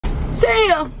See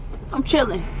ya. I'm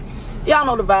chilling. Y'all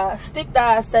know the vibe. Stick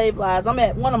thighs, save lives. I'm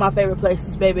at one of my favorite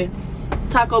places, baby.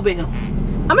 Taco Bell.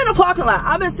 I'm in the parking lot.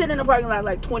 I've been sitting in the parking lot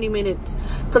like 20 minutes.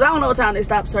 Because I don't know what time they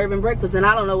stopped serving breakfast. And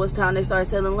I don't know what time they started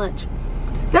selling lunch.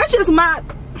 That's just my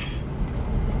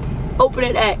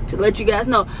opening act to let you guys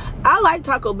know. I like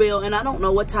Taco Bell. And I don't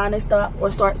know what time they stop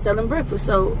or start selling breakfast.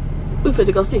 So we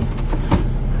finna go see.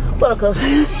 What up, cuz?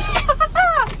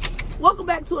 Welcome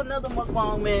back to another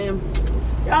mukbang, man.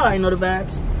 Y'all already know the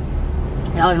vibes.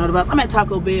 Y'all already know the vibes. I'm at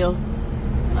Taco Bell.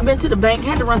 I've been to the bank.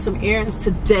 Had to run some errands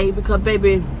today because,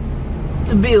 baby,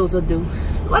 the bills are due.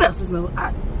 What else is new?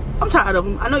 I'm tired of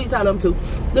them. I know you're tired of them too.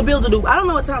 The bills are due. I don't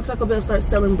know what time Taco Bell starts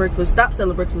selling breakfast. Stop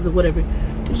selling breakfast or whatever.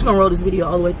 I'm just gonna roll this video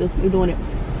all the way through. We're doing it.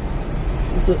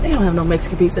 Let's do it. They don't have no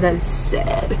Mexican pizza. That is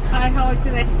sad. Hi, how are you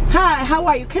today? Hi, how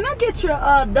are you? Can I get your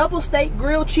double steak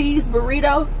grilled cheese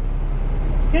burrito?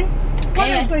 Okay. What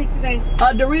else for you today?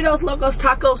 Doritos Locos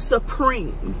Taco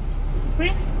Supreme.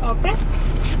 Supreme? Okay.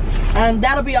 And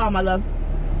that'll be all, my love.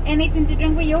 Anything to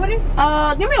drink with your order?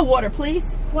 Give me a water,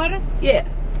 please. Water? Yeah.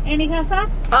 Any hot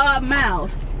sauce? Mild.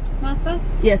 Hot sauce?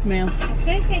 Yes, ma'am.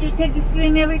 Okay, can you check the screen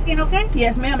and everything, okay?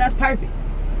 Yes, ma'am, that's perfect.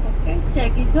 Okay,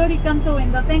 check it. Sorry, come to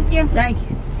window. Thank you. Thank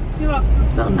you. You're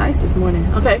welcome. So nice this morning.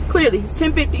 Okay, clearly, it's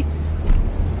 10:50.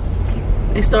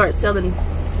 They started selling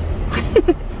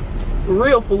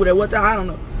real food at what time? I don't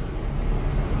know.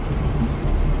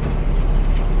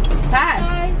 Hi.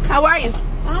 Hi. How are you?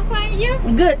 I'm fine. You?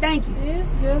 Good, thank you. Yes,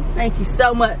 good. Thank you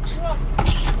so much.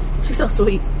 She's so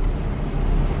sweet.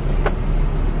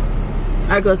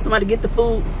 Alright, go. Somebody get the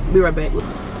food. Be right back.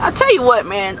 I tell you what,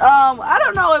 man. I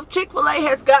don't know if Chick-fil-A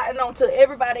has gotten on to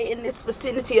everybody in this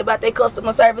vicinity about their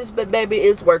customer service, but baby,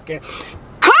 it's working.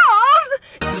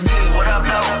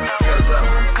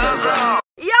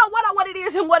 What it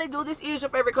is and what it do. This is your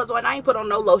favorite Cuzzo, and I ain't put on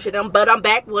no lotion, but I'm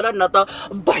back with another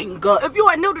banger. If you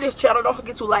are new to this channel, don't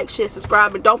forget to like, share,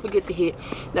 subscribe, and don't forget to hit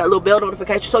that little bell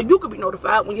notification so you can be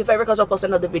notified when your favorite Cuzzo posts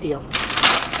another video. Baby,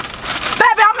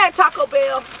 I'm at Taco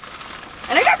Bell,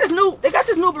 and they got this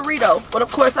new burrito. But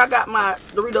of course, I got my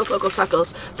Doritos Locos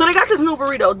Tacos. So they got this new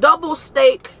burrito, double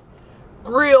steak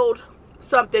grilled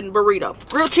something burrito,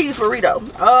 grilled cheese burrito.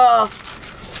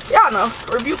 Y'all know,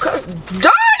 review cuz.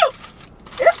 Damn!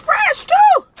 It's fresh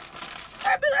too!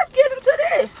 Baby, let's get into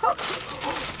this.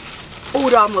 Oh,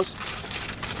 it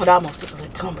almost took a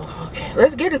little tumble. Okay,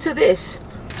 let's get into this.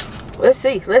 Let's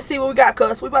see what we got,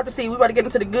 cuz. We about to get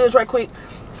into the goods right quick.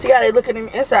 See how they looking in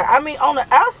the inside. I mean, on the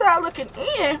outside looking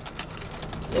in,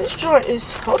 this joint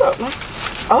is, hold up, man.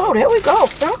 Oh, there we go.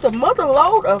 Found the mother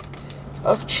load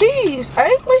of cheese,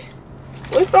 ain't we?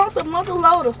 We found the mother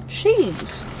load of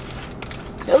cheese.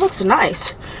 It looks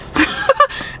nice.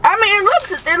 I mean,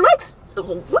 it looks,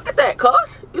 look at that,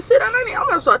 cuz. You see that? I'm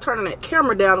gonna start turning that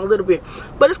camera down a little bit.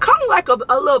 But it's kind of like a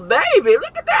little baby.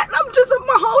 Look at that. I'm just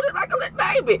gonna hold it like a little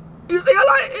baby. You see, I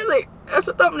like it. That's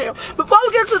a thumbnail. Before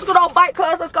we get into this good old bite,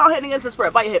 cuz, let's go ahead and get into the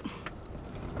spread. Bite your head.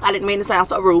 I didn't mean to sound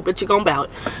so rude, but you're gonna bow it.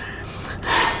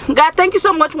 God, thank you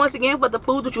so much once again for the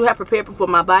food that you have prepared for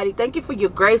my body. Thank you for your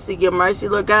grace and your mercy,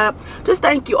 Lord God. Just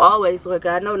thank you always, Lord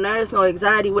God. No nerves, no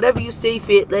anxiety. Whatever you see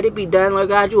fit, let it be done, Lord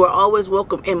God. You are always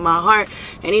welcome in my heart.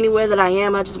 And anywhere that I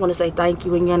am, I just want to say thank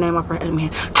you. In your name I pray,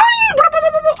 amen.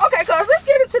 Okay, cuz, let's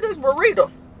get into this burrito.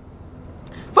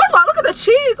 First of all, look at the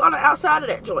cheese on the outside of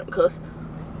that joint, cuz.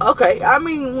 Okay, I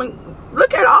mean,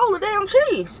 look at all the damn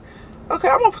cheese. Okay,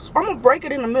 I'm gonna break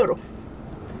it in the middle.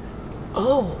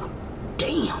 Oh,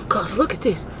 damn, cuz, look at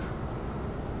this.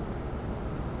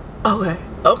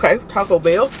 Okay, Taco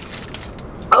Bell.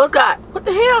 Oh, it's got, what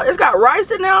the hell? It's got rice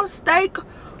in there, steak,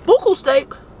 buku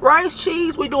steak, rice,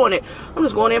 cheese. We doing it. I'm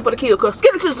just going in for the kill, cuz.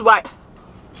 Get into this bite.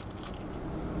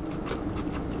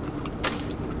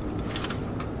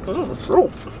 Oh,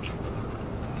 shoot.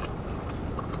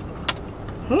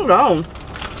 Hold on.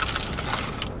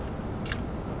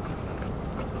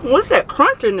 What's that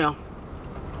crunch in there?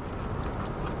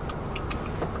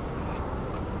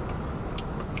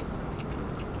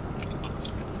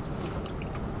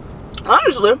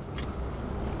 Honestly,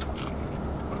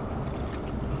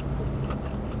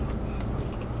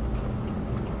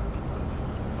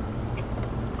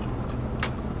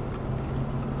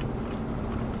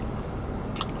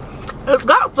 it's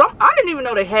got some. I didn't even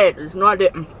know they had this. No, I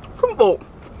didn't. Come on.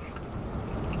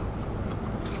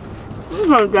 Let me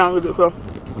turn it down a little bit, so.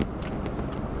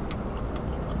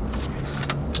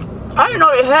 I didn't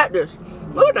know they had this.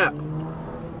 Look at that.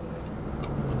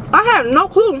 I had no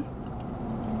clue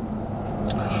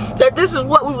that this is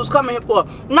what we was coming here for.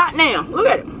 Not now. Look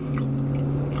at it.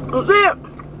 You see it?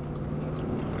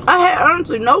 I had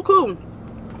honestly no clue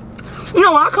You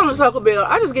know, when I come to Taco Bell,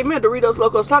 I just get me a Doritos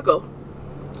Locos Taco.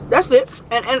 That's it.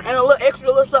 And a little extra,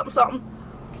 little something, something.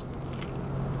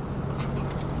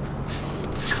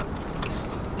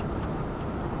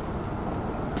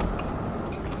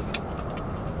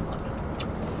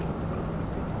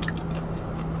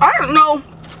 I didn't know.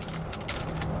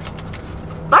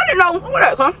 Where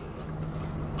that come?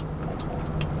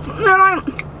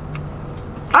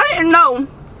 I didn't know.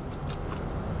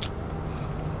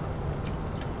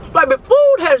 Like, the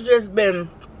food has just been.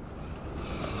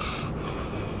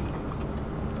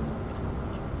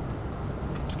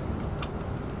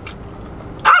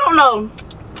 I don't know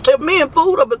if me and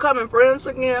food are becoming friends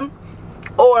again,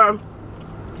 or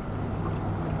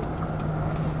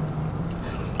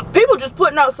people just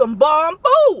putting out some bomb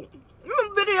food. You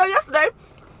remember the video yesterday?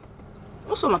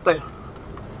 What's on my face?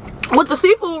 With the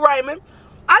seafood ramen.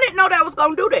 I didn't know that was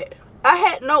gonna do that. I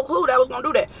had no clue that was gonna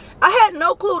do that. I had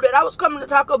no clue that I was coming to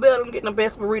Taco Bell and getting the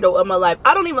best burrito of my life.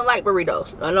 I don't even like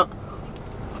burritos. I know.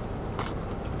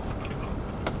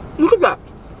 Look at that.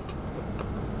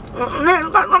 Man,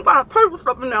 got some kind of purple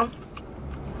stuff in there.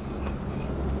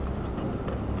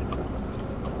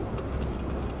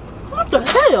 What the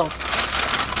hell?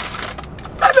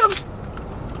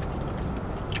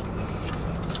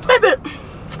 Baby.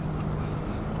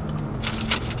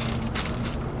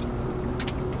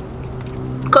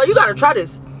 Cause you gotta try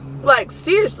this. Like,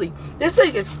 seriously, this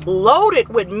thing is loaded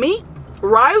with meat,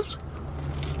 rice.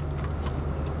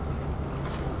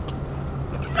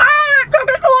 I took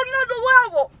it to another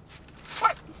level.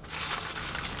 What?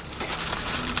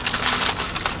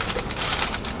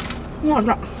 No,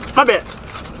 no, my bad.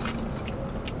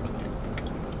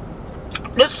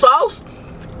 This sauce,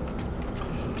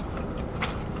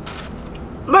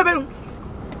 baby.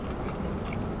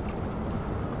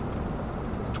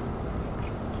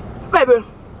 Baby,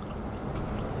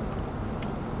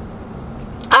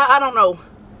 I don't know.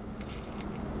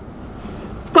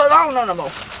 Cause I don't know no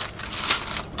more.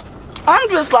 I'm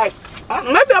just like,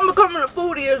 maybe I'm becoming a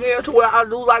foodie again to where I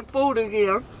do like food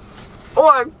again.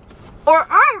 Or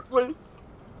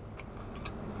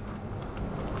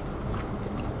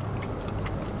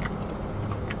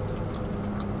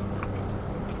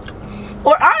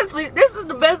honestly, this is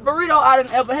the best burrito I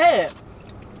done ever had.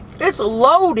 It's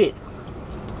loaded.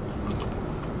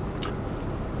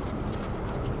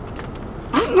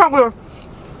 Not good.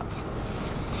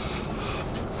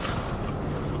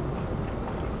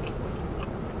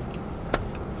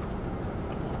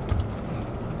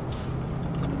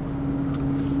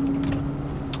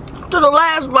 To the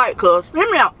last bite, cuz. Hear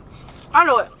me out. I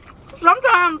know it.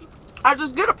 Sometimes I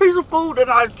just get a piece of food that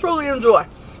I truly enjoy.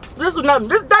 This is nothing.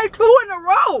 This day 2 in a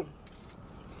row.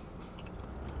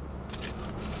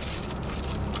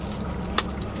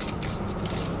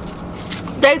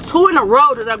 Day 2 in a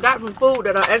row that I've got some food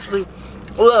that I actually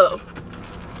love.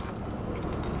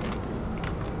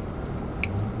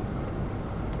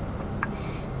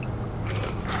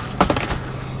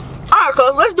 Alright,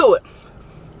 cuz, let's do it.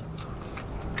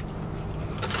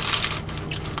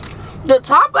 The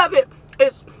top of it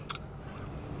is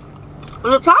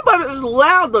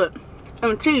louder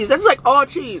and cheese. That's like all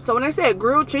cheese. So when they said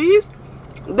grilled cheese,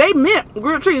 they meant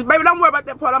grilled cheese. Baby, don't worry about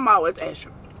that part. I'm always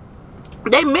asking.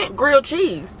 They meant grilled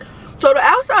cheese. So the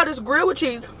outside is grilled with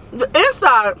cheese. The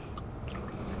inside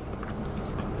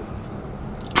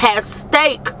has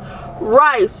steak,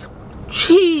 rice,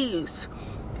 cheese.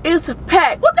 It's a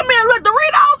pack. What the man, look,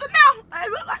 Doritos in there? They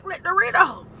look like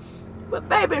Doritos. But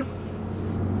baby,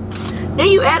 then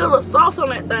you add a little sauce on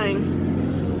that thing.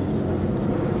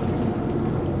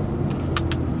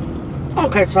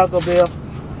 Okay, Taco Bell.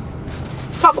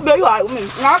 Taco Bell, you alright with me?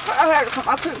 No, I had to come.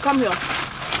 I couldn't come here.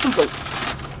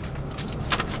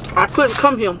 I couldn't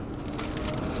come here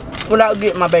without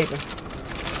getting my bacon.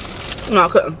 No, I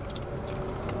couldn't.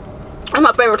 That's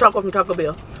my favorite taco from Taco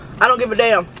Bell. I don't give a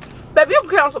damn. Baby, you can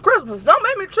cancel Christmas. Don't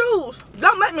make me choose.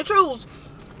 Don't make me choose.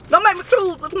 Don't make me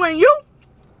choose between you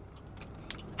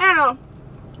and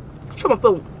show my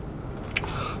food.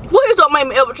 Please don't make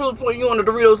me ever choose between you and the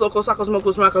Doritos, Locos, Tacos,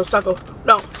 Mocos, Macos, Taco.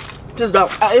 No. Just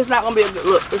don't. It's not going to be a good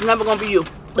look. It's never going to be you.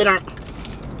 It ain't.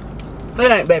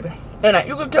 It ain't, baby. It ain't.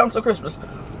 You can cancel Christmas.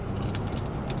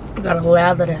 You gotta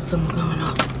allow that there's something going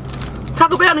on.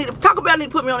 Taco Bell need to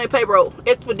put me on their payroll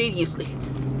expeditiously.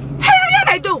 Hell yeah,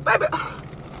 they do, baby.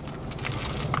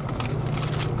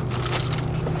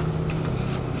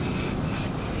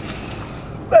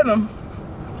 Baby.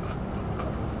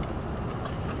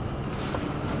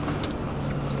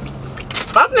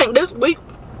 I think this week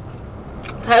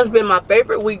has been my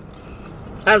favorite week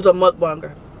as a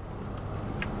mukbanger.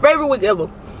 Favorite week ever.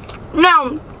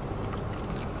 Now,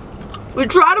 We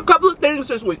tried a couple of things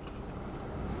this week.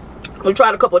 We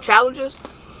tried a couple of challenges.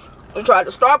 We tried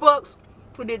the Starbucks.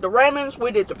 We did the ramens.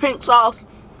 We did the pink sauce.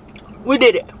 We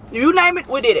did it. You name it,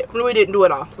 we did it. We didn't do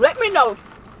it all. Let me know.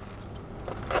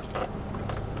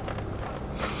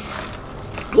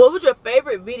 What was your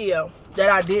favorite video that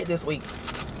I did this week?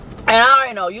 And I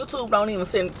already know YouTube don't even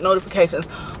send notifications.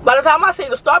 By the time I see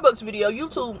the Starbucks video,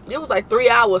 YouTube, it was like 3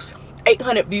 hours,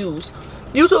 800 views.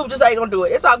 YouTube just ain't gonna do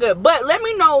it. It's all good. But let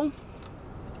me know,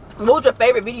 what was your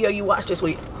favorite video you watched this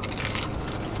week?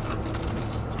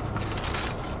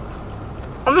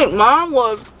 I think mine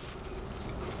was,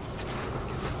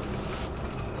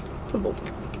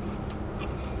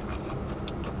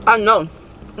 I know,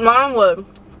 mine was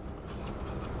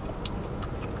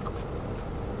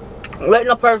letting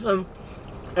a person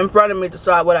in front of me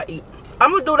decide what I eat.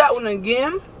 I'm gonna do that one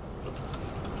again,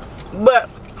 but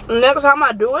next time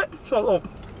I do it,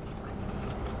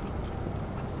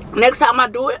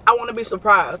 I want to be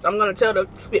surprised. I'm gonna tell the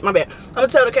I'm gonna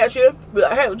tell the cashier, be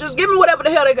like, hey, just give me whatever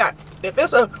the hell they got. If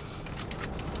it's a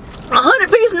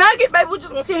 100-piece nugget, baby, we're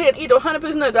just gonna sit here and eat a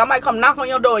 100-piece nugget. I might come knock on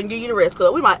your door and give you the rest,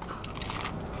 cause we might.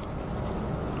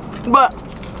 But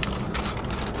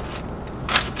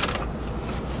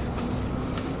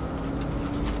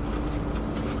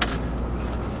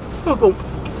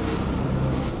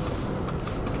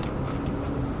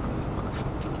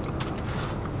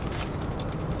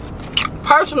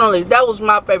personally, that was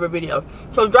my favorite video.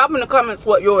 So drop in the comments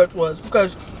what yours was,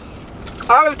 because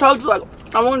I already told you, like,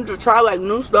 I wanted to try like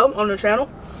new stuff on the channel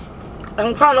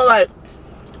and kind of like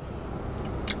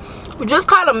just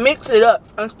kind of mix it up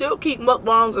and still keep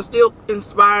mukbangs and still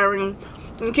inspiring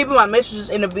and keeping my messages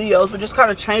in the videos, but just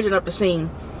kind of changing up the scene.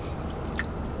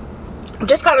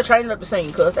 Just kind of changing up the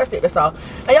scene, cause that's it, that's all.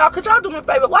 And y'all, could y'all do me a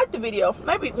favor, like the video?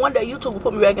 Maybe one day YouTube will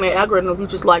put me back in the algorithm if you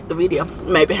just like the video.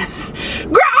 Maybe.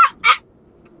 Girl,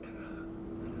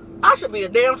 I should be a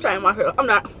damn shame out here. I'm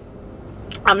not.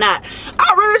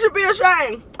 I really should be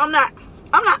ashamed. I'm not.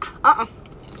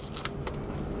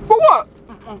 For what?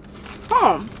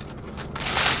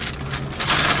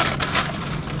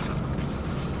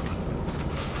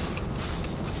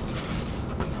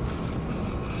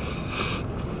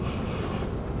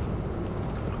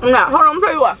 I'm not. Hold on, I'm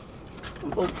tell you what.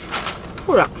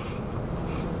 Hold on.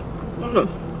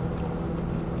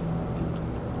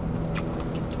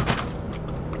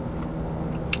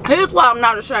 Here's why I'm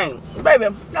not ashamed. Baby,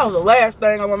 that was the last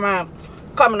thing on my mind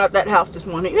coming up that house this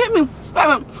morning. You hit me?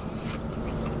 Baby.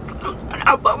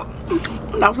 That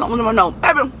was something in my nose.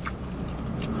 Baby.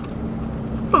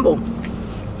 Boom.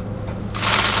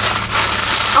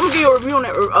 I'm going to give you a review on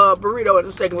that burrito in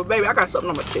a second. But baby, I got something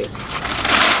on my chest.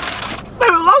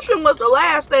 Baby, lotion was the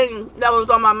last thing that was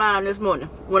on my mind this morning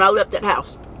when I left that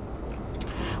house.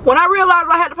 When I realized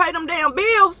I had to pay them damn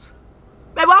bills,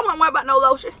 baby, I wasn't worried about no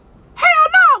lotion. Hell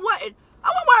no, I wasn't. I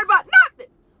wasn't worried about nothing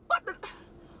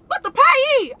but the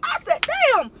payee. I said,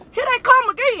 damn, here they come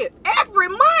again. Every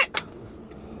month.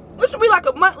 It should be like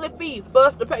a monthly fee for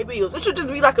us to pay bills. It should just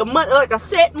be like a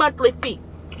set monthly fee.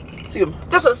 Excuse me.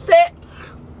 Just a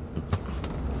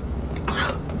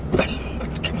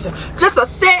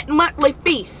set monthly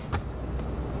fee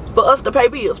for us to pay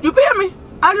bills. You feel me?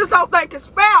 I just don't think it's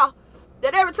fair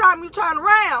that every time you turn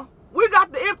around, we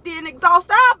got to empty and exhaust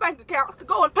our bank accounts to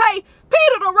go and pay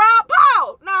Peter to rob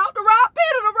Paul. No, to rob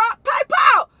Peter to pay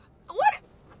Paul. What?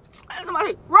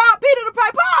 Rob Peter to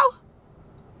pay Paul?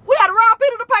 We had to rob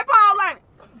Peter to pay Paul, ain't it?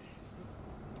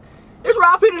 It's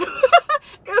rob Peter to,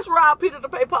 it's rob Peter to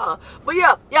pay Paul. But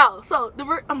yeah, y'all, so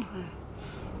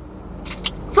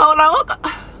so now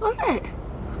what's that?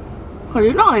 Well,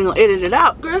 you know I ain't gonna edit it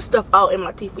out. Girl, stuff all in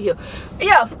my teeth for here.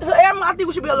 Yeah, so I think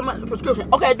we should be on the monthly prescription.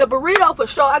 Okay, the burrito for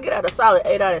sure, I get at a solid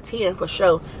 8 out of 10 for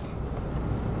sure.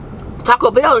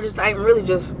 Taco Bell just ain't really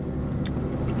just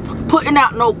putting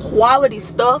out no quality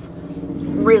stuff,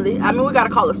 really. I mean, we gotta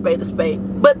call a spade a spade.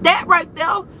 But that right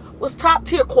there was top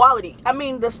tier quality. I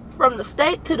mean, from the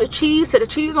steak to the cheese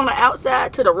on the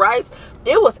outside to the rice,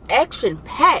 it was action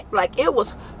packed. Like, it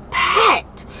was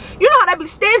packed. You know how they be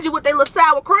stingy with their little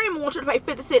sour cream and want you to pay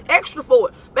 50 cents extra for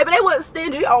it. Baby, they wasn't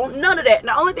stingy on none of that. And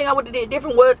the only thing I would have did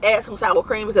different was add some sour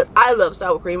cream, because I love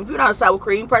sour cream. If you're not a sour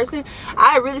cream person,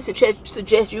 I really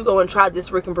suggest you go and try this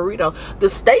freaking burrito. The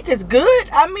steak is good.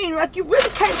 I mean, like, you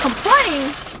really can't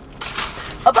complain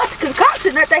about the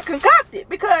concoction that they concocted,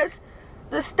 because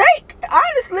the steak,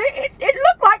 honestly, it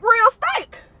looked like real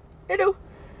steak. It looked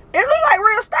like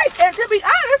real steak. And to be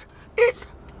honest, it's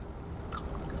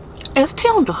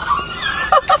tender.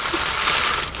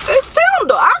 It's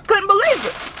tender. I couldn't believe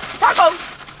it. Taco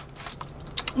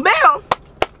Bell,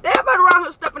 everybody around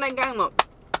here stepping their game up.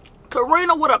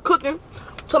 Karina with her cooking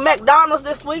to McDonald's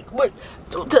this week, with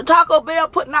to Taco Bell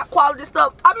putting out quality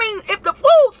stuff. I mean, if the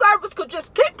food service could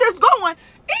just keep this going,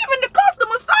 even the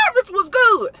customer service was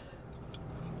good.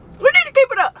 We need to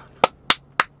keep it up.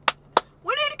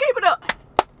 We need to keep it up.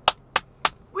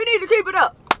 We need to keep it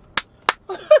up.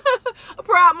 A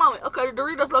proud moment. Okay, the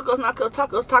Doritos, Locos, Nachos,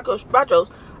 Tacos, Brachos.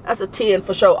 That's a 10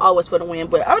 for sure, always for the win.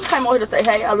 But I just came over here to say,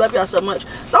 hey, I love y'all so much.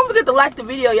 Don't forget to like the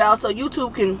video, y'all, so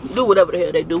YouTube can do whatever the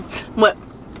hell they do. But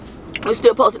we're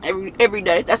still posting every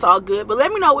day. That's all good. But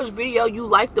let me know which video you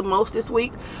like the most this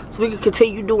week, so we can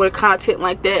continue doing content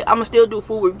like that. I'm gonna still do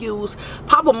food reviews,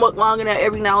 pop a mukbang in there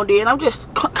every now and then. I'm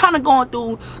just kind of going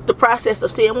through the process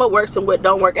of seeing what works and what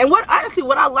don't work, and what honestly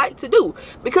what I like to do,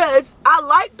 because I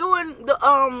like doing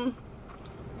the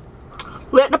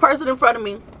letting the person in front of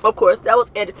me. Of course, that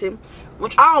was editing,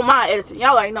 which I don't mind editing.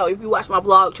 Y'all already know if you watch my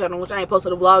vlog channel, which I ain't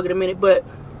posted a vlog in a minute, but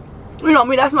you know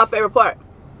me, that's my favorite part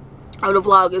of the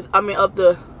vlog is, of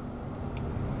the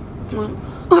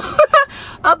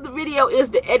of the video is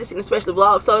the editing, especially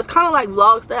vlogs. So it's kind of like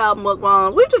vlog style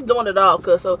mukbangs. We're just doing it all,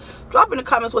 cuz. So drop in the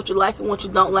comments what you like and what you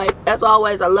don't like. As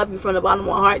always, I love you from the bottom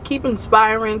of my heart. Keep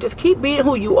inspiring, just keep being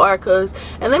who you are, cuz.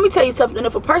 And let me tell you something,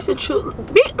 if a person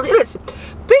be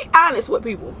honest with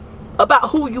people about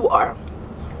who you are.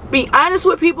 Be honest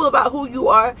with people about who you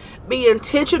are. Be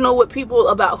intentional with people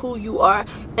about who you are.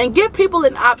 And give people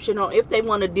an option on if they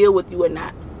want to deal with you or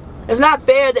not. It's not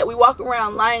fair that we walk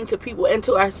around lying to people and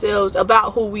to ourselves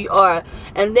about who we are.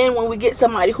 And then when we get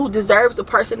somebody who deserves the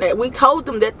person that we told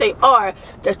them that they are,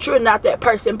 that you're not that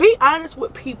person. Be honest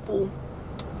with people.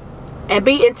 And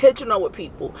be intentional with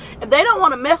people. If they don't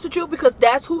want to mess with you because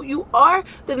that's who you are,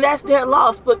 then that's their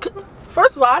loss. But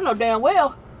first of all, I know damn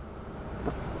well,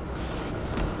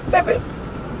 baby,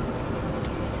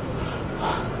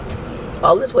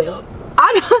 all this way up.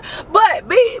 But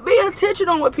be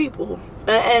intentional with people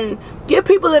and give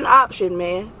people an option,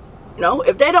 man. You know,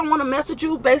 if they don't want to mess with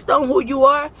you based on who you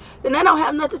are, then they don't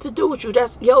have nothing to do with you.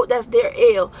 That's their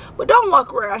L. But don't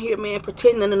walk around here, man,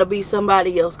 pretending to be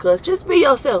somebody else, cuz just be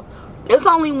yourself. It's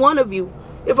only one of you.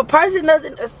 If a person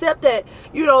doesn't accept that,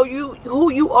 you know,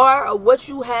 who you are or what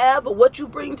you have or what you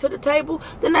bring to the table,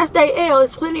 then that's their L.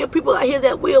 There's plenty of people out here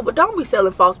that will, but don't be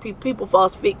selling false people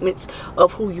false figments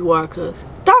of who you are, cuz.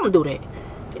 Don't do that.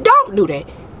 Don't do that.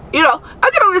 You know, I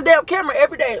get on this damn camera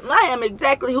every day and I am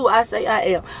exactly who I say I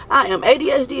am. I am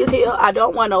ADHD as hell. I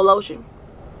don't want no lotion.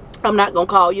 I'm not gonna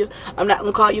call you. I'm not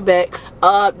gonna call you back.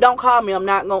 Don't call me. I'm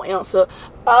not gonna answer.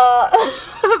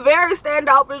 Very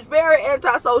standoffish, very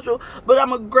antisocial, but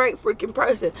I'm a great freaking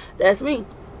person. That's me.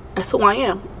 That's who I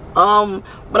am.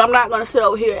 But I'm not gonna sit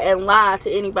over here and lie to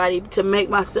anybody to make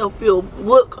myself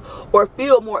look or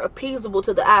feel more appeasable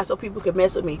to the eye so people can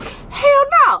mess with me. Hell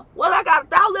no. Well, I got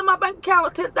 1,000 in my bank account or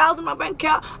 10,000 in my bank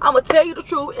account. I'm gonna tell you the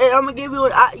truth, and I'm gonna give you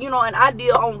an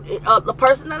idea on the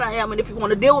person that I am, and if you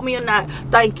want to deal with me or not,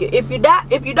 thank you. If you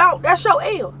don't, that's your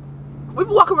L. We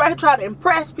be walking around here trying to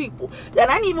impress people that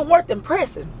ain't even worth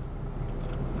impressing.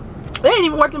 They ain't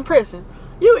even worth impressing.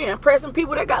 You ain't impressing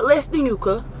people that got less than you,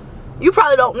 cuz. You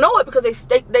probably don't know it because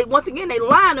they once again, they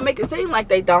lying to make it seem like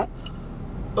they don't.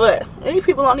 But any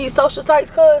people on these social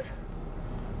sites, cuz,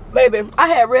 baby, I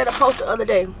had read a post the other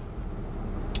day.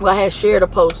 Well, I had shared a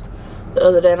post the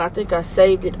other day, and I think I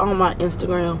saved it on my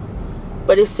Instagram.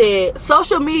 But it said,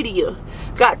 social media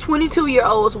got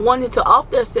 22-year-olds wanting to off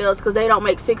their selves because they don't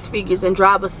make 6 figures and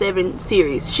drive a 7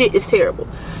 Series. Shit is terrible.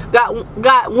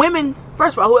 Got women,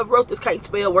 first of all, whoever wrote this can't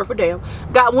spell worth a damn.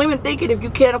 Got women thinking if you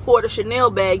can't afford a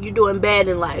Chanel bag, you're doing bad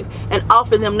in life and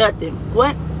offering them nothing.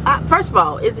 What? First of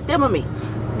all, is it them or me?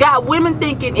 Got women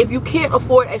thinking if you can't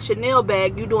afford a Chanel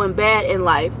bag, you're doing bad in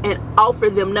life and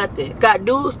offering them nothing. Got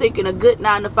dudes thinking a good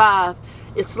 9 to 5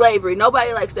 is slavery.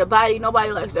 Nobody likes their body.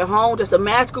 Nobody likes their home. Just a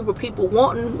mass group of people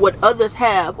wanting what others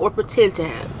have or pretend to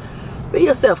have. Be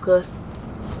yourself, cuz.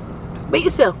 Be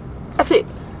yourself. That's it.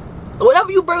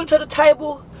 Whatever you bring to the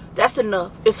table, that's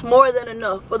enough. It's more than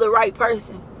enough for the right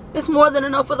person. It's more than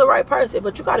enough for the right person.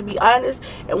 But you got to be honest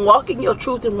and walk in your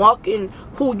truth and walk in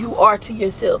who you are to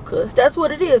yourself, cuz that's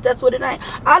what it is. That's what it ain't.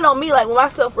 I know me, like with my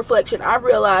self-reflection, I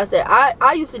realized that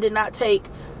I used to did not take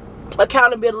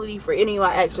accountability for any of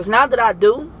my actions. Now that I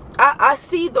do, I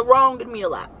see the wrong in me a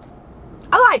lot.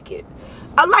 I like it.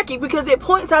 I like it because it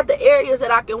points out the areas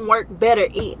that I can work better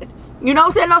in. You know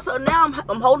what I'm saying? So now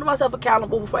I'm holding myself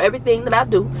accountable for everything that I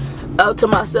do, to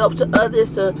myself, to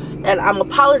others, and I'm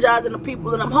apologizing to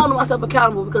people, and I'm holding myself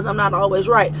accountable because I'm not always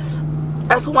right.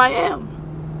 That's who I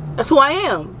am. That's who I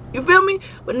am. You feel me?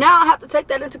 But now I have to take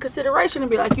that into consideration and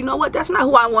be like, you know what? That's not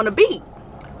who I want to be.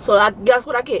 So guess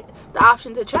what I get? The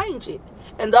option to change it.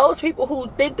 And those people who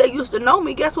think they used to know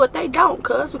me, guess what? They don't,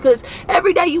 because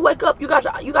every day you wake up, you got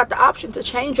the option to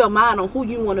change your mind on who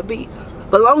you want to be.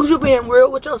 But as long as you're being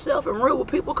real with yourself and real with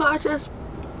people, cuz just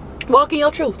walk in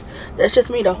your truth. That's just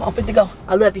me though. I'm fit to go.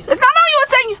 I love you. It's not knowing you,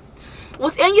 what's in you.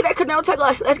 What's in you that could never take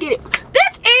away. Let's get it.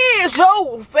 This is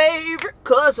your favorite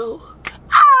Cuzzo.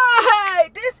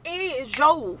 This is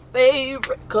your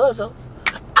favorite Cuzzo.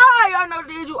 Y'all know the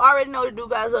deal. You already know the do,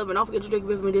 guys. Up and don't forget to drink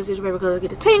with me. This is your favorite Cuzzo.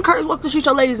 Get the 10 curtains. Welcome to Street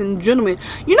Show, ladies and gentlemen.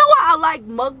 You know why I like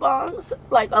mukbangs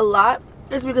like a lot?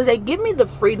 It's because they give me the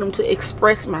freedom to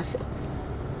express myself.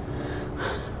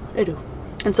 They do,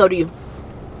 and so do you.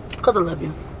 Cause I love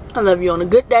you. I love you on a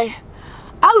good day.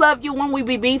 I love you when we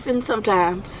be beefing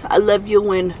sometimes. I love you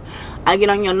when I get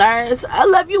on your nerves. I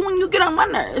love you when you get on my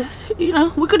nerves. You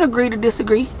know, we could agree to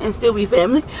disagree and still be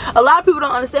family. A lot of people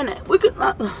don't understand that. We could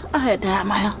I had to have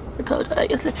my hair. I told you that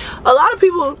yesterday. A lot of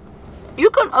people, you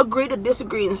can agree to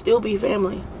disagree and still be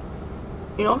family.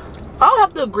 You know, I don't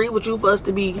have to agree with you for us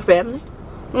to be family.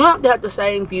 We don't have to have the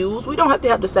same views. We don't have to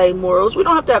have the same morals. We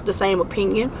don't have to have the same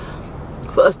opinion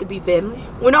for us to be family.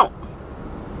 We don't.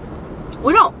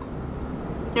 We don't.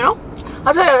 You know?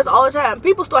 I tell you this all the time.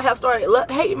 People have started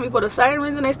hating me for the same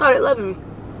reason they started loving me.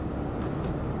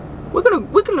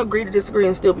 We can agree to disagree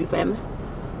and still be family.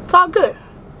 It's all good.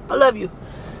 I love you.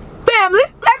 Family,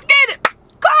 let's get it.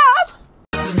 Cuz.